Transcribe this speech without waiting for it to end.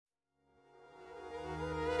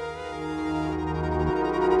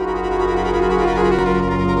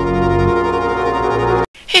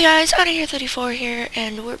Hey guys, Outta34 here,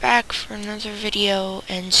 and we're back for another video,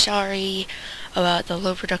 and sorry about the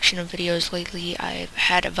low production of videos lately. I've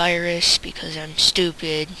had a virus because I'm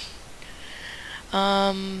stupid.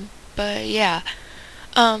 But yeah.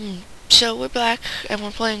 So we're back, and we're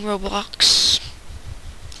playing Roblox.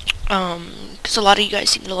 Because a lot of you guys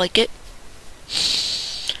seem to like it.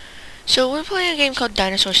 So we're playing a game called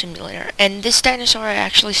Dinosaur Simulator, and this dinosaur I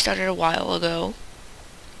actually started a while ago.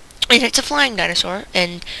 And it's a flying dinosaur,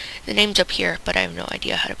 and the name's up here, but I have no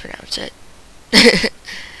idea how to pronounce it.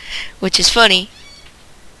 Which is funny.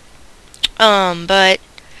 But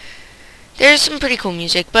there's some pretty cool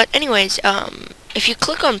music. But anyways, if you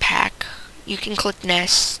click on pack, you can click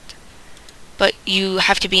nest, but you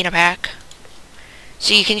have to be in a pack.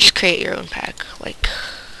 So you can just create your own pack, like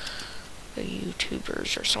the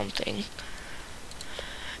YouTubers or something.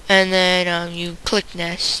 And then you click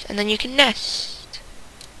nest, and then you can nest.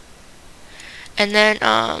 And then,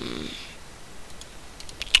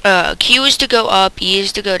 Q is to go up, E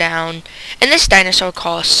is to go down, and this dinosaur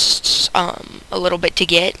costs, a little bit to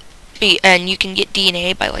get, and you can get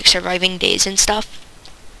DNA by, like, surviving days and stuff.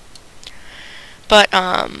 But,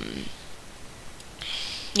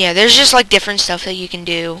 yeah, there's just, like, different stuff that you can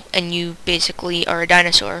do, and you basically are a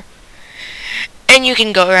dinosaur. And you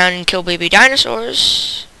can go around and kill baby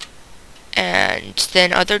dinosaurs, and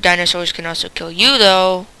then other dinosaurs can also kill you,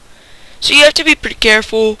 though. So you have to be pretty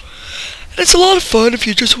careful. And it's a lot of fun if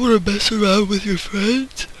you just want to mess around with your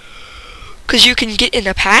friends. Because you can get in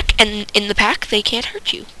a pack, and in the pack, they can't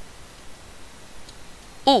hurt you.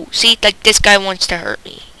 Ooh, see, like, this guy wants to hurt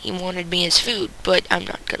me. He wanted me as food, but I'm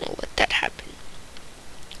not going to let that happen.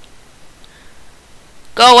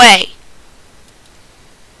 Go away.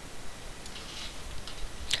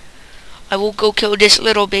 I will go kill this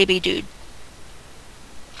little baby dude.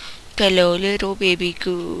 Hello, little baby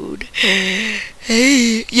good.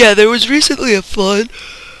 Hey, yeah, there was recently a flood.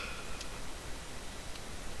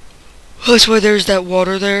 That's why there's that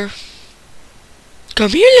water there.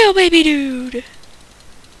 Come here, little baby dude.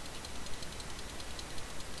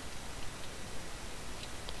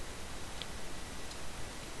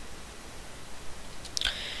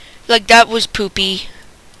 Like, that was Poopy.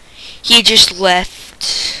 He just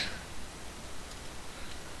left.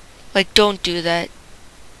 Like, don't do that.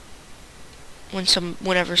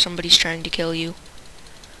 Whenever somebody's trying to kill you.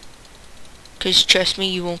 'Cause trust me,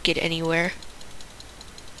 you won't get anywhere.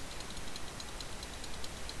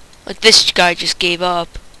 Like, this guy just gave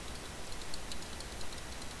up.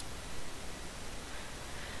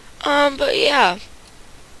 But yeah.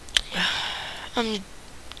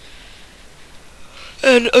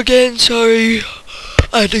 And again, sorry.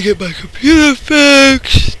 I had to get my computer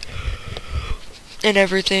fixed. And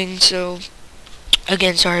everything, so...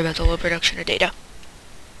 Again, sorry about the low production of data.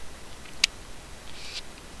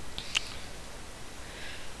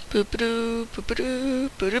 You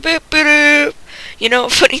know,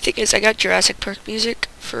 funny thing is, I got Jurassic Park music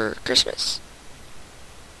for Christmas.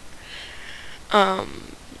 I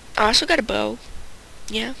also got a bow.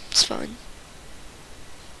 Yeah, it's fun.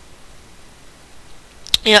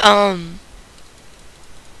 Yeah,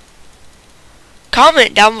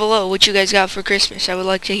 comment down below what you guys got for Christmas. I would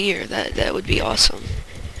like to hear. That would be awesome.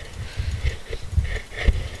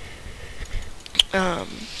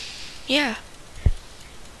 Yeah.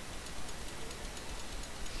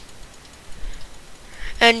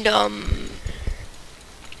 And,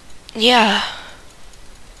 yeah.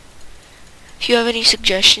 If you have any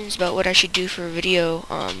suggestions about what I should do for a video,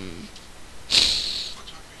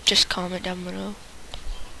 just comment down below.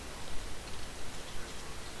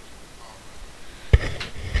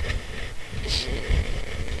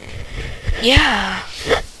 Yeah.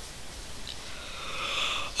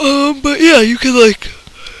 But yeah, you can, like,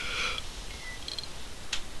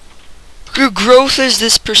 your growth is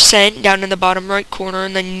this % down in the bottom right corner,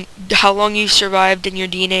 and then how long you've survived, and your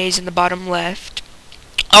DNA is in the bottom left.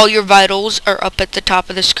 All your vitals are up at the top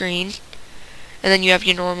of the screen, and then you have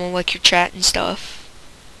your normal, like, your chat and stuff.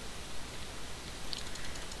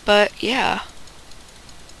 But yeah.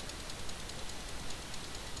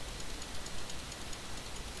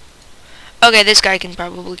 Okay, this guy can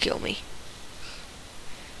probably kill me.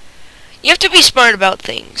 You have to be smart about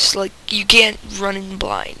things. Like, you can't run in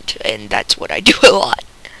blind, and that's what I do a lot.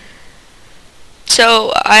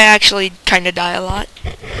 So, I actually kind of die a lot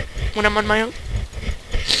when I'm on my own.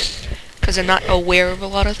 Because I'm not aware of a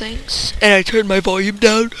lot of things. And I turn my volume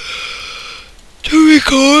down to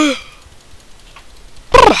record.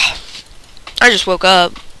 I just woke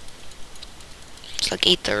up. It's like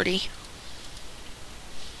 8:30.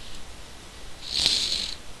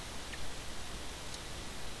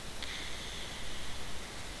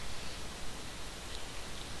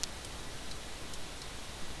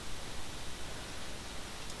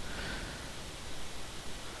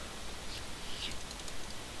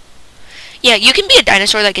 Yeah, you can be a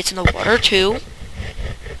dinosaur that gets in the water too.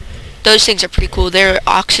 Those things are pretty cool. Their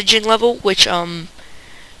oxygen level, which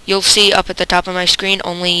you'll see up at the top of my screen,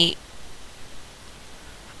 only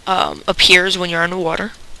appears when you're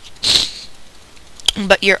underwater.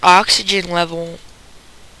 But your oxygen level,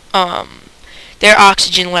 their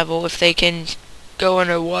oxygen level, if they can go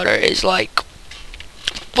underwater, is like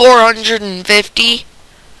 450,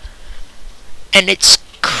 and it's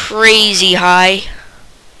crazy high.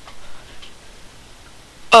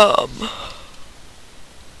 Yeah.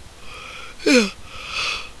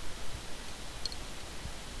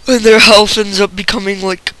 And their health ends up becoming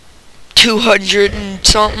like 200 and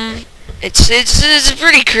something. It's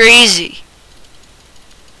pretty crazy.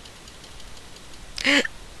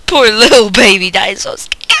 Poor little baby dinosaur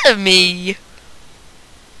scared me.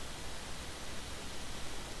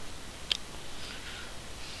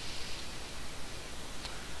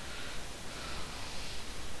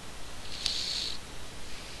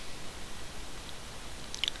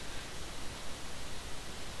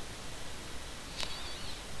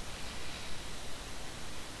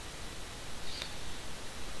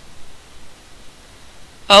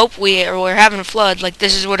 Oh, we're having a flood. Like,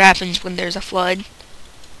 this is what happens when there's a flood.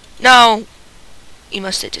 No! You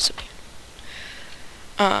must have disappeared.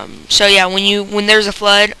 So yeah, when there's a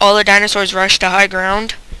flood, all the dinosaurs rush to high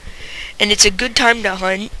ground. And it's a good time to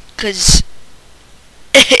hunt, because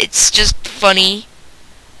it's just funny.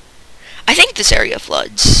 I think this area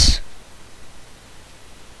floods.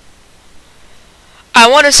 I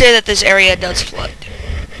want to say that this area does flood.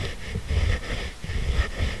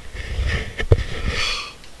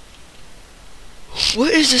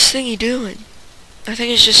 What is this thingy doing? I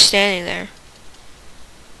think it's just standing there.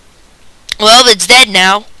 Well, it's dead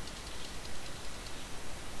now.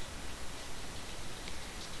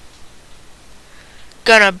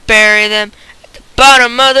 Gonna bury them at the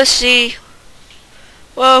bottom of the sea.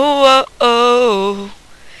 Whoa, whoa, oh.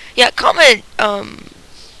 Yeah, comment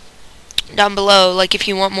down below, like, if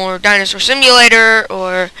you want more Dinosaur Simulator,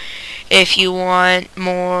 or if you want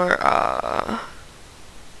more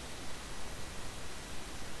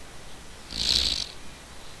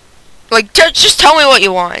like, just tell me what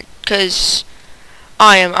you want, because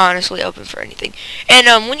I am honestly open for anything. And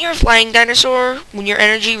when you're a flying dinosaur, when your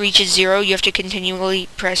energy reaches 0, you have to continually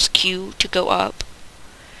press Q to go up.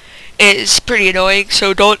 It's pretty annoying,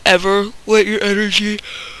 so don't ever let your energy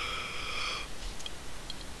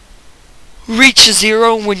reach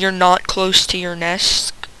 0 when you're not close to your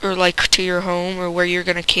nest, or like to your home, or where you're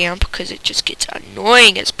gonna camp, because it just gets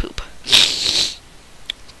annoying as poop.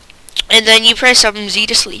 And then you press Z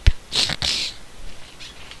to sleep.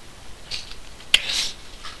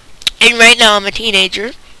 And right now I'm a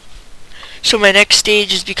teenager, so my next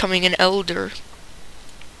stage is becoming an elder.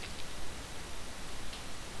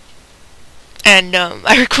 And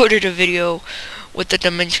I recorded a video with the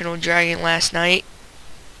dimensional dragon last night,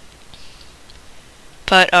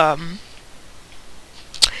 but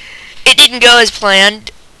it didn't go as planned,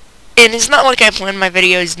 and it's not like I plan my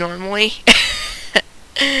videos normally.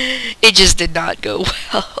 It just did not go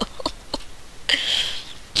well.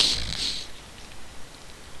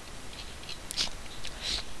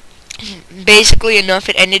 Basically enough,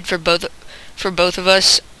 it ended for both of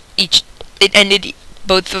us. It ended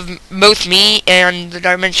both me and the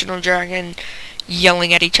dimensional dragon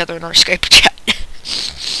yelling at each other in our Skype chat.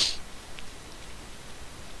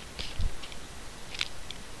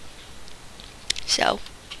 So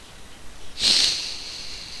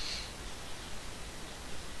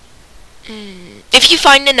if you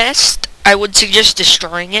find a nest, I would suggest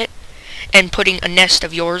destroying it and putting a nest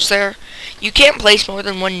of yours there. You can't place more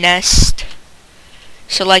than one nest.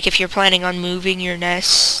 So like if you're planning on moving your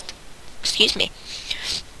nest, excuse me.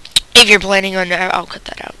 If you're planning on, I'll cut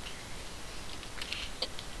that out.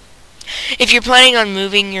 If you're planning on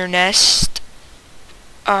moving your nest,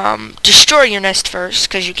 destroy your nest first,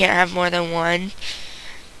 because you can't have more than one.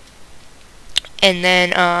 And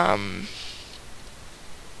then,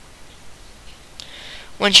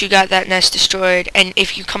 once you got that nest destroyed, and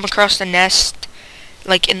if you come across the nest,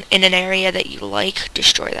 like in an area that you like,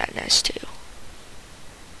 destroy that nest too.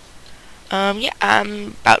 Yeah,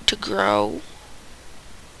 I'm about to grow.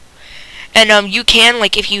 And you can,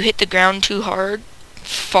 like, if you hit the ground too hard,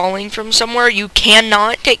 falling from somewhere, you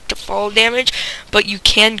cannot take the fall damage, but you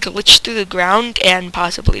can glitch through the ground and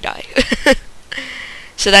possibly die.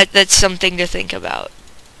 So that's something to think about.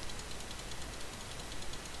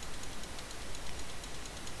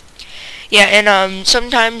 Yeah, and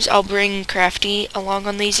sometimes I'll bring Crafty along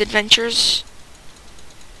on these adventures.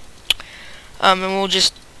 And we'll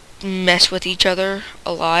just mess with each other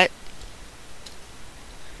a lot.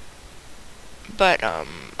 but a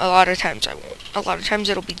lot of times I won't. A lot of times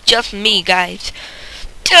it'll be just me, guys.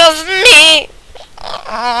 Just me.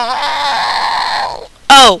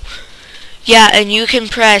 Oh, yeah, and you can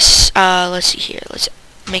press. Let's see here. Let's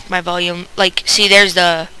make my volume. Like, see, there's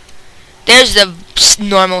the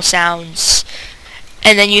normal sounds,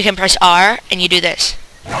 and then you can press R, and you do this.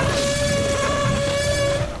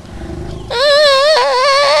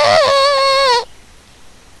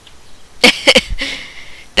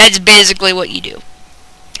 That's basically what you do.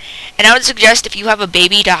 And I would suggest if you have a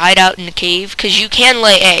baby to hide out in a cave, because you can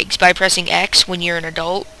lay eggs by pressing X when you're an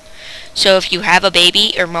adult. So if you have a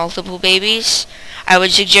baby or multiple babies, I would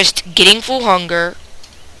suggest getting full hunger,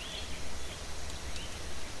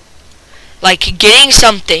 like getting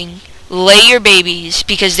something, lay your babies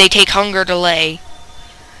because they take hunger to lay,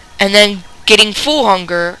 and then getting full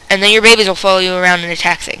hunger, and then your babies will follow you around and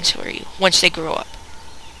attack things for you once they grow up.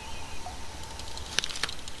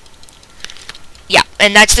 Yeah,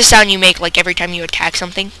 and that's the sound you make like every time you attack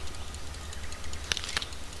something.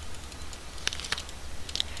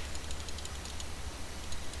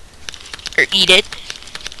 Or eat it.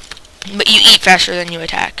 But you eat faster than you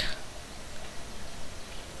attack.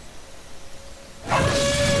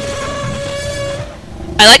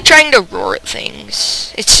 I like trying to roar at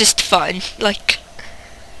things. It's just fun. Like,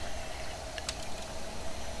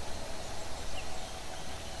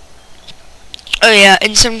 oh yeah,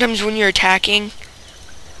 and sometimes when you're attacking,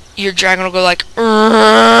 your dragon will go like,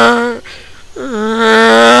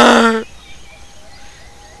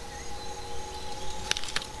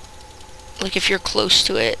 like if you're close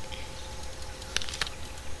to it.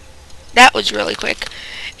 That was really quick.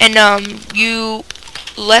 And you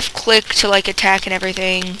left click to like attack and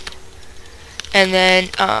everything, and then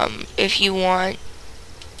if you want,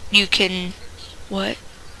 you can, what?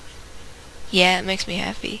 Yeah, it makes me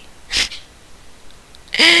happy.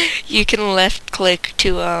 You can left click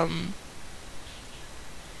to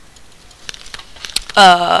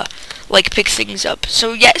like pick things up.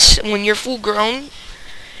 So yes, when you're full grown,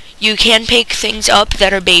 you can pick things up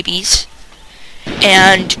that are babies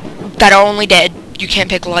and that are only dead. You can't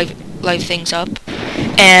pick live things up.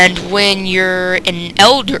 And when you're an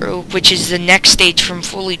elder, which is the next stage from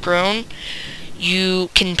fully grown, you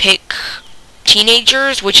can pick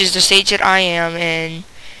teenagers, which is the stage that I am in,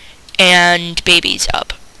 and babies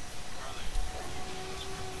up.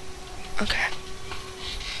 Okay.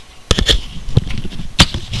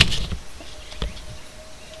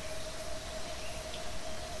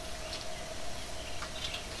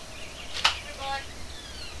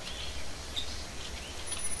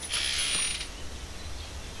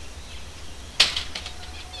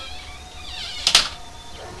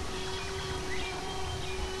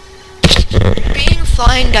 Being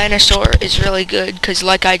flying dinosaur is really good because,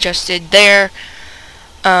 like I just did there,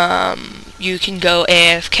 you can go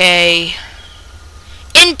AFK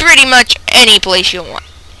in pretty much any place you want.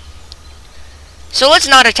 So let's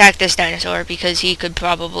not attack this dinosaur because he could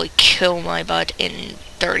probably kill my butt in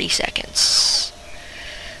 30 seconds.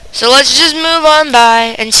 So let's just move on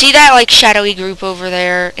by and see that like shadowy group over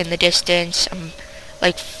there in the distance. I'm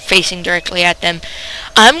like facing directly at them.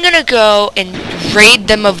 I'm gonna go and raid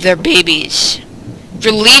them of their babies.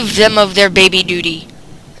 Relieve them of their baby duty.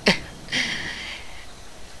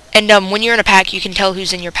 And when you're in a pack, you can tell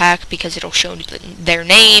who's in your pack because it'll show their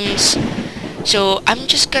names. So I'm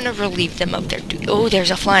just gonna relieve them of their duty. Oh,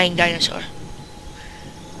 there's a flying dinosaur.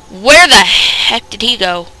 Where the heck did he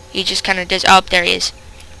go? He just kind of does. Oh, there he is.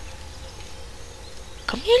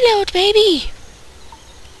 Come here, little baby.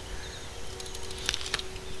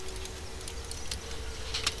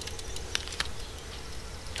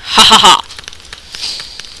 Ha ha ha.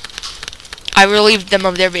 I relieved them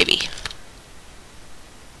of their baby.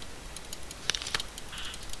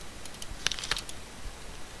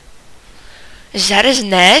 Is that his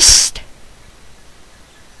nest?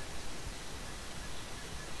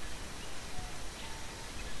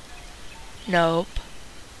 Nope.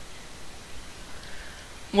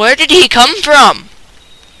 Where did he come from?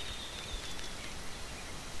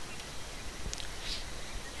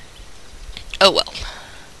 Oh well.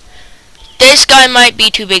 This guy might be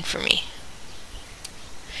too big for me.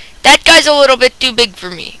 That guy's a little bit too big for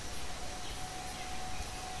me.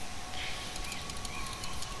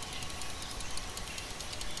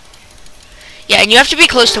 Yeah, and you have to be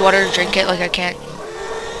close to water to drink it, like I can't.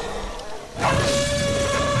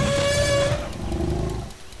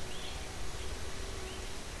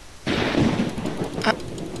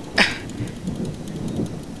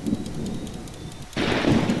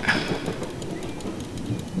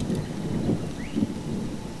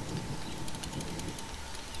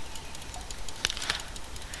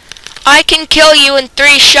 I can kill you in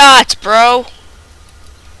 3 shots, bro.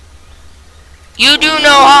 You do no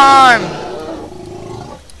harm.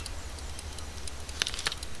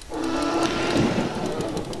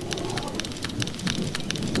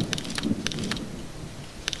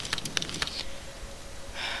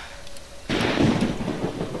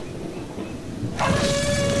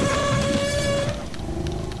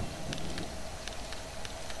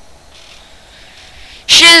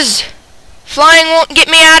 Shiz! Flying won't get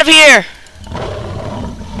me out of here.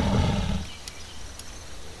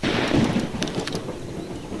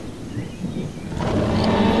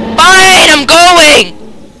 Fine, I'm going!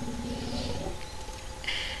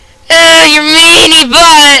 Your meanie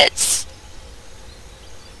butts!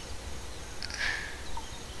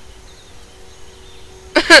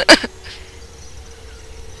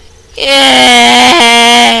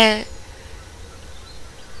 Yeah!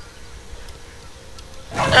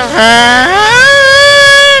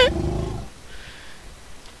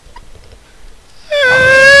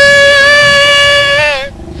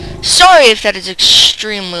 Sorry if that is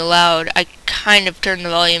extremely loud. I kind of turned the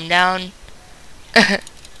volume down.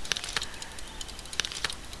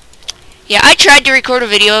 Yeah, I tried to record a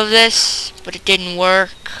video of this, but it didn't work.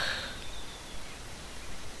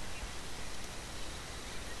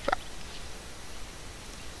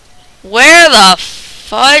 Where the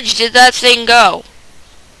fudge did that thing go?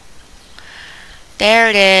 There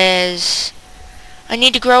it is. I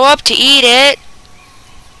need to grow up to eat it,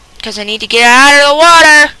 because I need to get out of the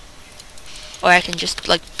water. Or I can just,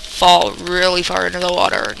 like, fall really far into the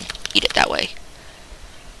water and eat it that way.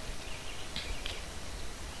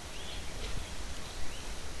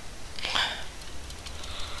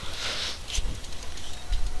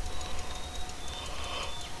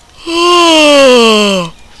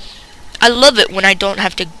 I love it when I don't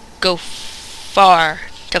have to go far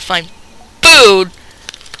to find food,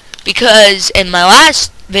 because in my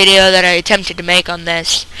last video that I attempted to make on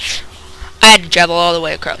this, I had to travel all the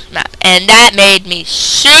way across the map, and that made me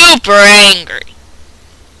super angry,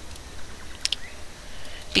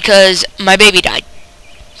 because my baby died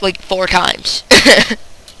like 4 times.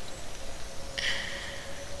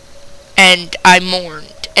 And I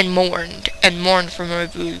mourned and mourned and mourned for my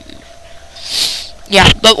baby.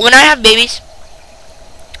 Yeah, but when I have babies,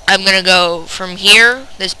 I'm gonna go from here,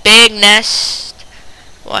 this big nest.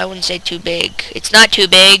 Well, I wouldn't say too big. It's not too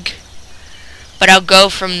big. But I'll go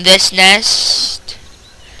from this nest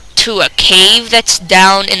to a cave that's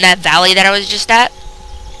down in that valley that I was just at.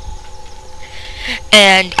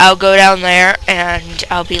 And I'll go down there and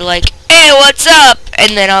I'll be like, hey, what's up?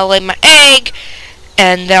 And then I'll lay my egg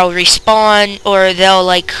and they'll respawn, or they'll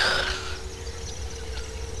like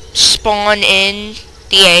spawn in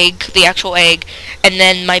the egg, the actual egg, and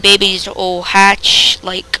then my babies will hatch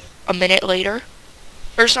like a minute later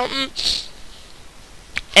or something,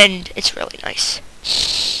 and it's really nice.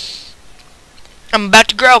 I'm about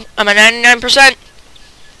to grow. I'm at 99%.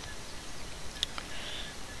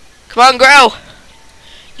 Come on, grow.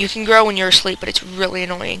 You can grow when you're asleep, but it's really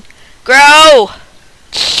annoying. Grow!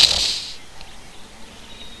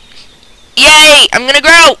 Yay! I'm gonna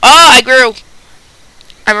grow! Oh, I grew!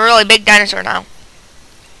 I'm a really big dinosaur now.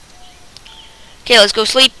 Okay, let's go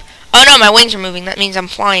sleep. Oh no, my wings are moving. That means I'm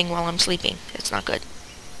flying while I'm sleeping. That's not good.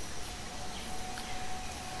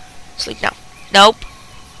 Sleep now. Nope.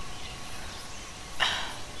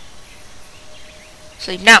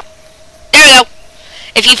 Sleep now. There we go.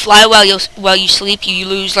 If you fly while you sleep, you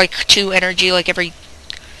lose like 2 energy like every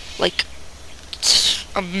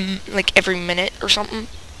every minute or something.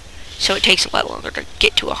 So it takes a lot longer to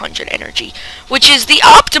get to 100 energy, which is the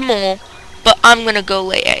optimal. But I'm gonna go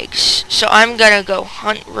lay eggs, so I'm gonna go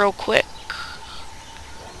hunt real quick.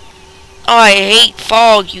 Oh, I hate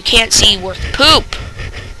fog. You can't see worth poop.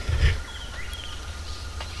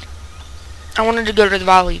 I wanted to go to the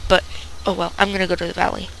valley, but oh well, I'm gonna go to the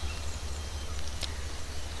valley.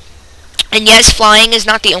 And yes, flying is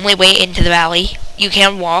not the only way into the valley. You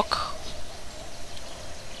can walk.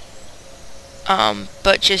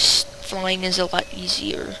 But just flying is a lot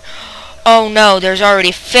easier. Oh no, there's already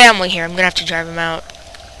a family here. I'm gonna have to drive them out.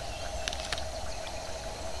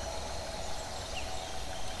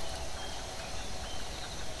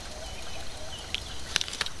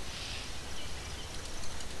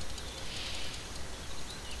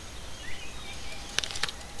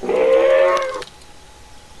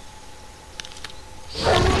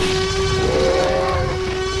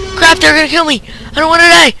 Crap, they're gonna kill me! I don't wanna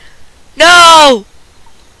die! No!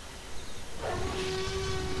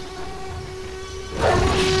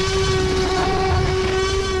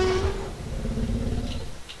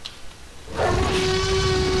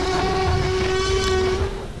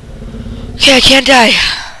 Okay, I can't die.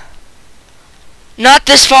 Not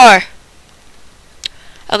this far.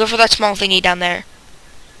 I'll go for that small thingy down there.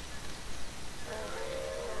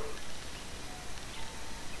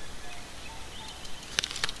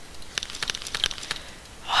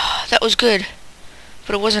 That was good,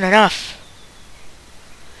 but it wasn't enough.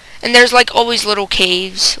 And there's like always little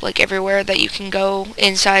caves like everywhere that you can go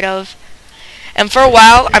inside of. And for a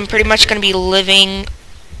while, I'm pretty much going to be living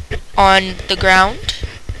on the ground.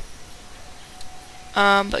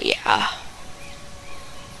 But yeah.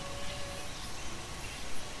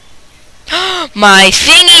 My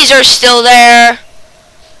thingies are still there.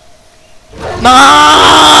 Mine!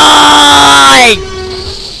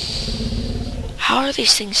 How are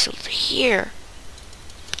these things still here?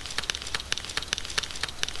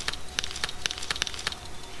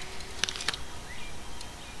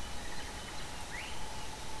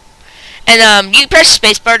 And you press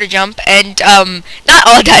spacebar to jump, and not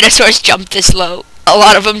all dinosaurs jump this low. A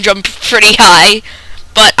lot of them jump pretty high,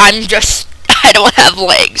 but I don't have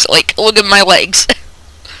legs. Like, look at my legs.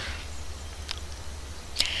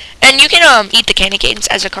 And you can eat the candy canes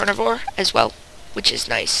as a carnivore as well, which is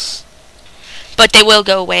nice. But they will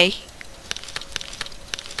go away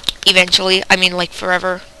eventually. I mean, like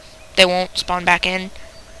forever. They won't spawn back in.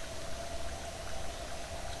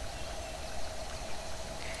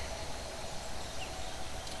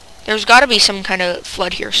 There's got to be some kind of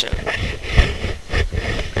flood here soon.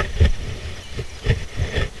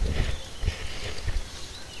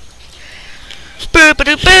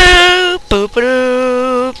 Boop-a-doop-boop,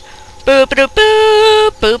 boop-a-doop,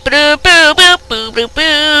 boop-a-doop-boop, boop-a-doop-boop,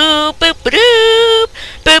 boop-a-doop-boop, boop-a-doop,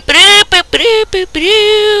 boop-a-doop, boop-a-doop,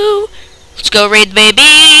 boop-a-doop. Let's go raid the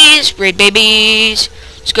babies, raid babies.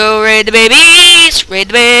 Let's go raid the babies, raid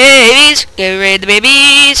the babies, go raid the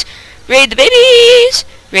babies, raid the babies,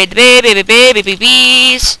 raid the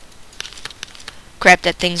babies. Crap,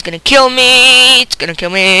 that thing's gonna kill me. It's gonna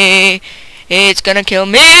kill me. It's gonna kill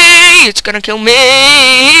me. It's gonna kill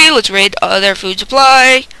me. Let's raid their food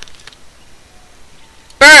supply.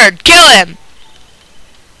 Bird, kill him.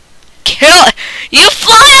 Kill. You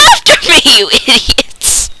fly after me, you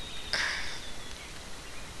idiots.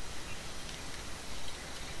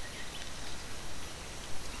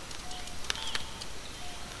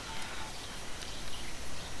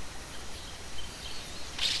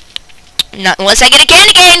 Not unless I get a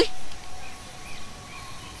candy cane.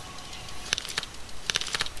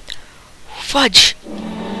 Fudge.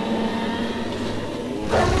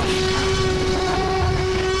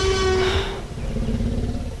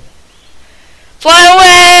 Fly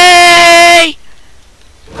away!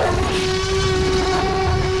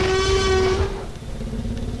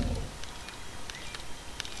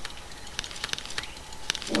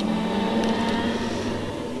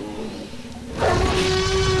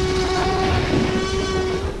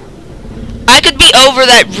 I could be over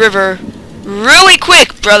that river really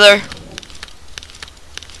quick, brother.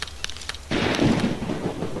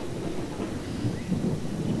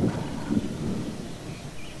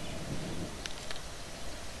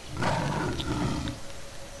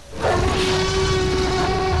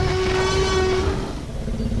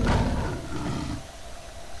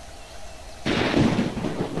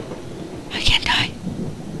 I can't die.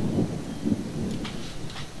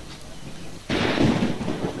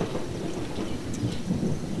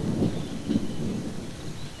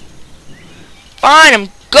 Fine, I'm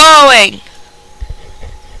going.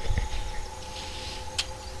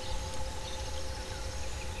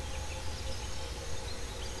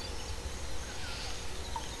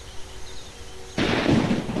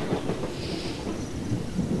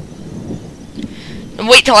 And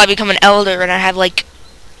wait till I become an elder and I have like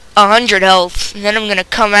 100 health. And then I'm gonna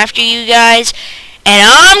come after you guys. And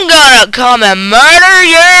I'm gonna come and murder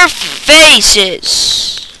your faces.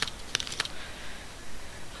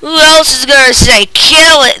 Who else is gonna say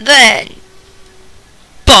kill it then?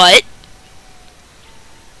 But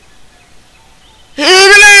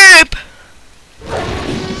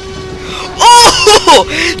oh,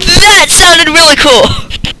 that sounded really cool.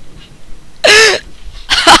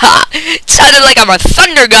 It sounded like I'm a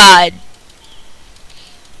thunder god.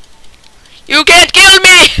 You can't kill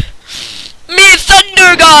me! Me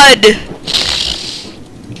thunder god!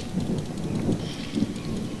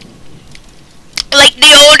 Like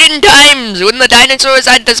the olden times when the dinosaurs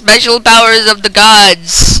had the special powers of the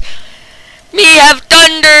gods. Me have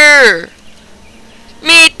thunder!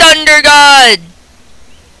 Me thunder god!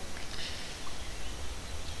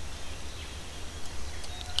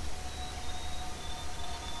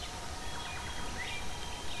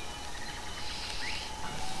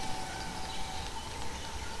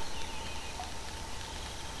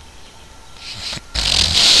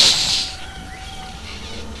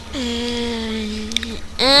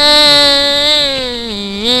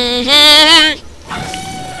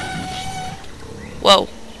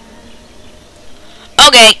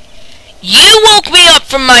 Okay. You woke me up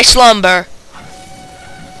from my slumber.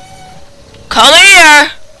 Come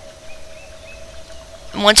here.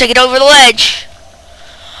 And once I get over the ledge,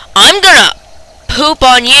 I'm gonna poop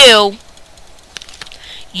on you.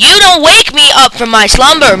 You don't wake me up from my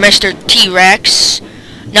slumber, Mr. T-Rex.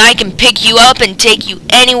 Now I can pick you up and take you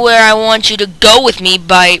anywhere I want you to go with me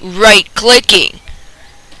by right-clicking.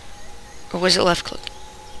 Or was it left-click?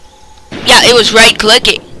 Yeah, it was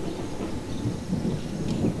right-clicking.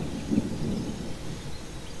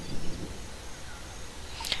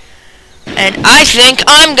 And I think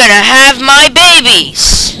I'm gonna have my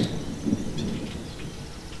babies.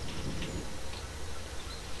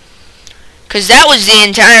 Because that was the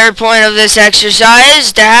entire point of this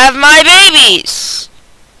exercise, to have my babies.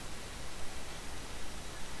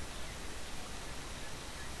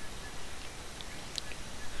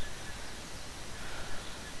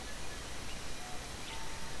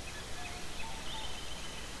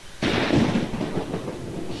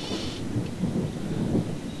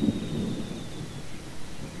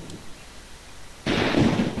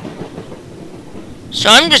 So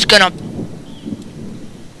I'm just gonna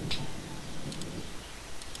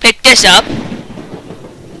pick this up and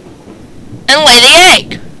lay the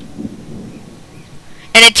egg.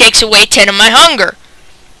 And it takes away 10 of my hunger.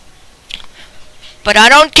 But I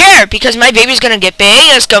don't care, because my baby's gonna get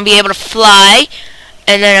big, it's gonna be able to fly,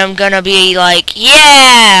 and then I'm gonna be like,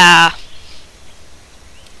 yeah!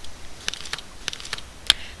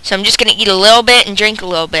 So I'm just gonna eat a little bit and drink a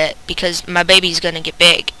little bit, because my baby's gonna get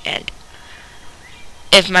big, and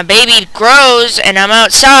if my baby grows and I'm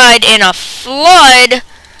outside in a flood,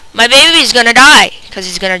 my baby's gonna die, because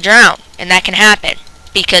he's gonna drown, and that can happen,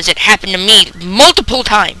 because it happened to me multiple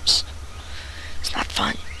times. It's not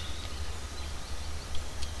fun.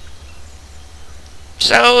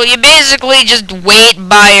 So you basically just wait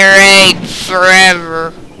by your egg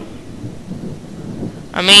forever.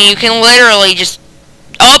 I mean, you can literally just...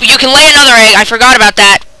 Oh, you can lay another egg. I forgot about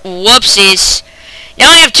that. Whoopsies. Now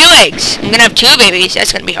I have 2 eggs. I'm gonna have 2 babies.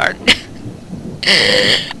 That's gonna be hard.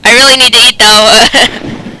 I really need to eat, though.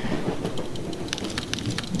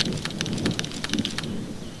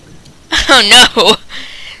 Oh, no.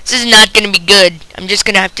 This is not gonna be good. I'm just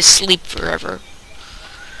gonna have to sleep forever.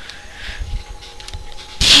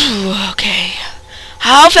 Okay.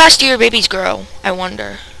 How fast do your babies grow? I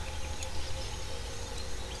wonder.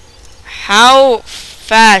 How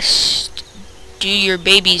fast do your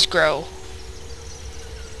babies grow?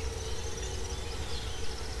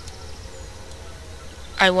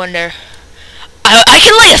 I wonder. I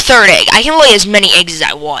can lay a 3rd egg. I can lay as many eggs as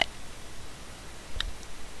I want.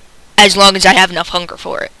 As long as I have enough hunger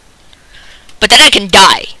for it. But then I can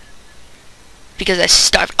die. Because I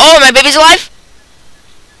starved. Oh, my baby's alive?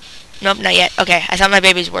 Nope, not yet. Okay, I thought my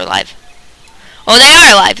babies were alive. Oh, they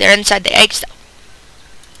are alive. They're inside the eggs, though.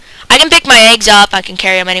 I can pick my eggs up. I can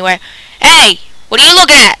carry them anywhere. Hey, what are you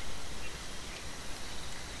looking at?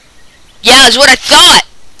 Yeah, that's what I thought.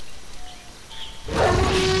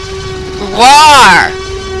 Roar!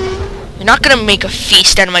 You're not gonna make a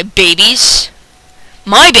feast out of my babies.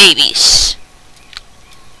 My babies.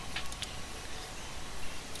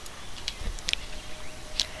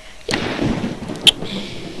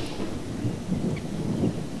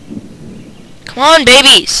 Come on,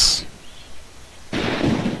 babies. I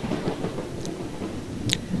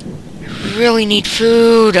really need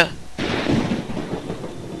food. I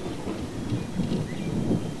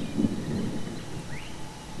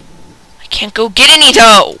can't go get any,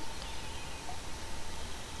 though.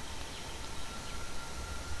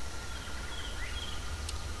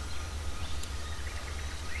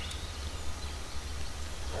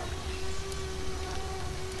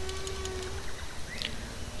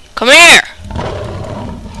 Come here.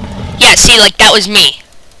 Yeah, see, like, that was me.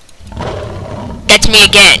 That's me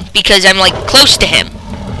again, because I'm, like, close to him.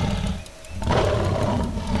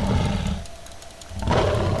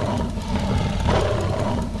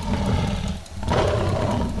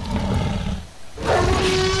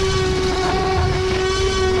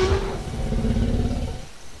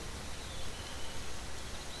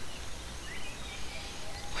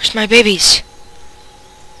 Where's my babies?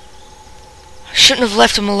 I shouldn't have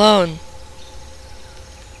left them alone.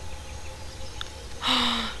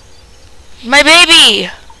 My baby!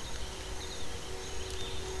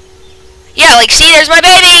 Yeah, like, see, there's my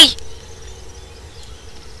baby!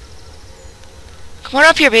 Come on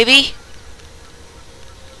up here, baby.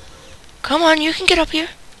 Come on, you can get up here.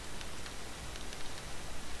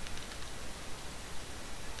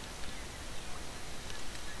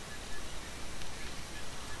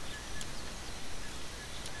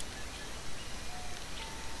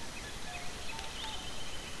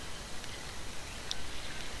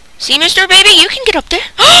 See, Mr. Baby, you can get up there.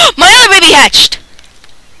 My other baby hatched!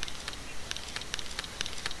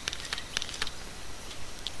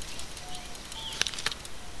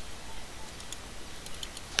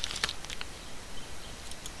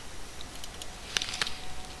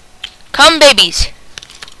 Come, babies.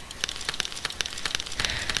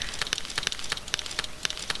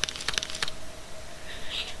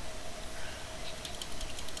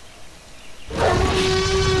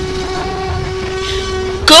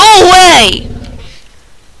 Go away!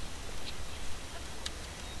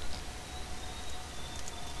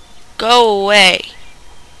 Go away.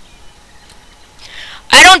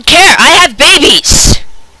 I don't care. I have babies.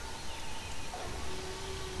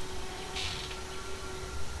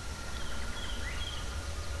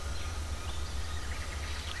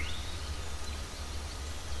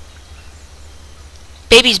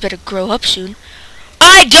 Babies better grow up soon.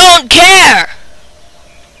 I don't care!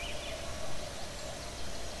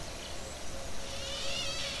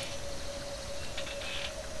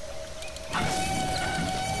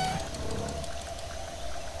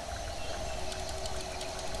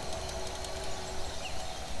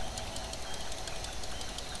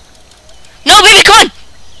 No, baby, come on!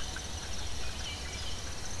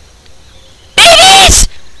 Babies!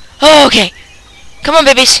 Oh, okay. Come on,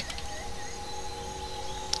 babies.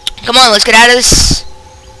 Come on, let's get out of this.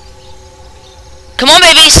 Come on,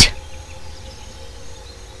 babies!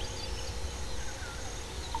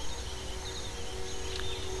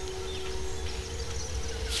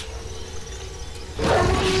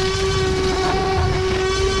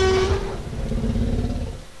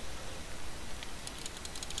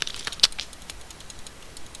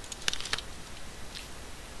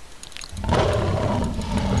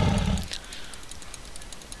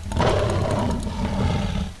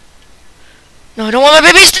 No, I don't want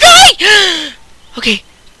my babies to die! Okay,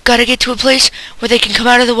 gotta get to a place where they can come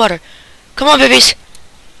out of the water. Come on, babies!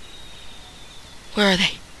 Where are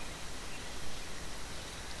they?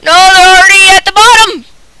 No, they're already at the bottom!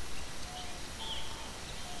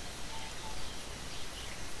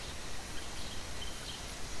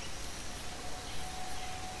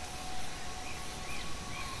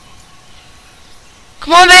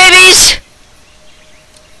 Come on, babies!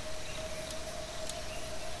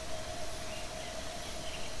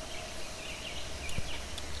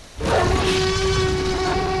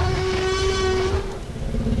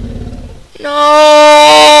 No!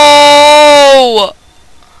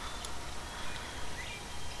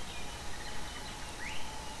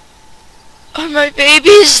 Are my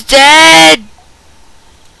babies dead?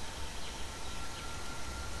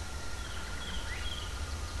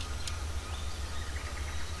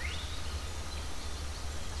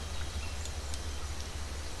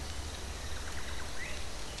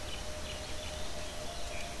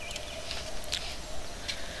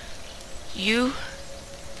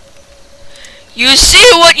 You see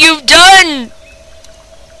what you've done?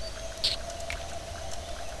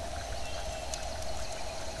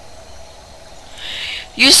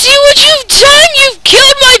 You see what you've done? You've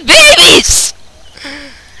killed my babies!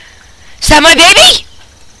 Is that my baby?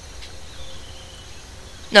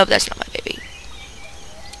 Nope, that's not my baby.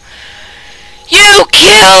 You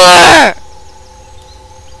killer!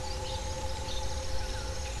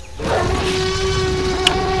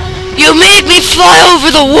 You made me fly over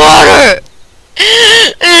the water!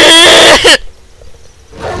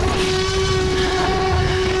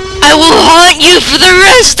 I will haunt you for the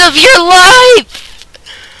rest of your life!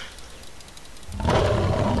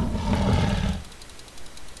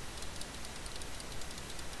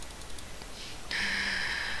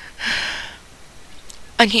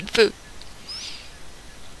 I need food.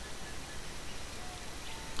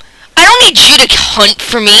 I don't need you to hunt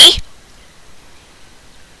for me.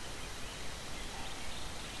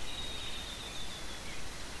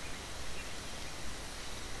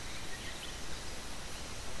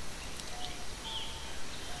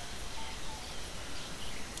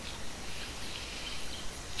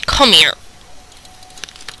 Come here.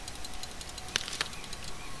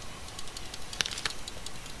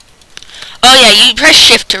 Oh yeah, you press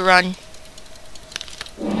shift to run.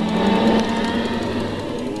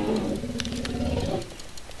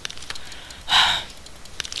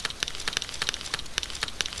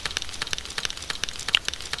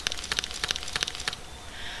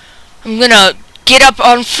 I'm gonna get up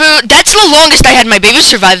on food. That's the longest I had my baby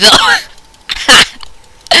survive though.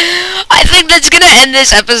 I think that's gonna end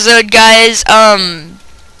this episode, guys.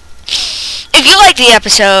 If you liked the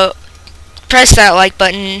episode, press that like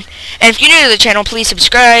button. And if you're new to the channel, please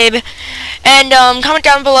subscribe. And comment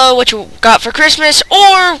down below what you got for Christmas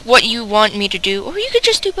or what you want me to do. Or you could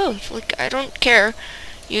just do both. Like, I don't care.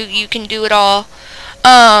 You can do it all.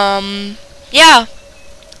 Yeah.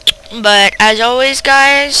 But as always,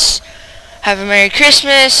 guys, have a Merry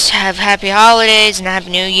Christmas, have Happy Holidays, and a Happy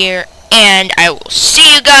New Year. And I will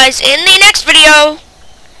see you guys in the next video.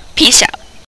 Peace out.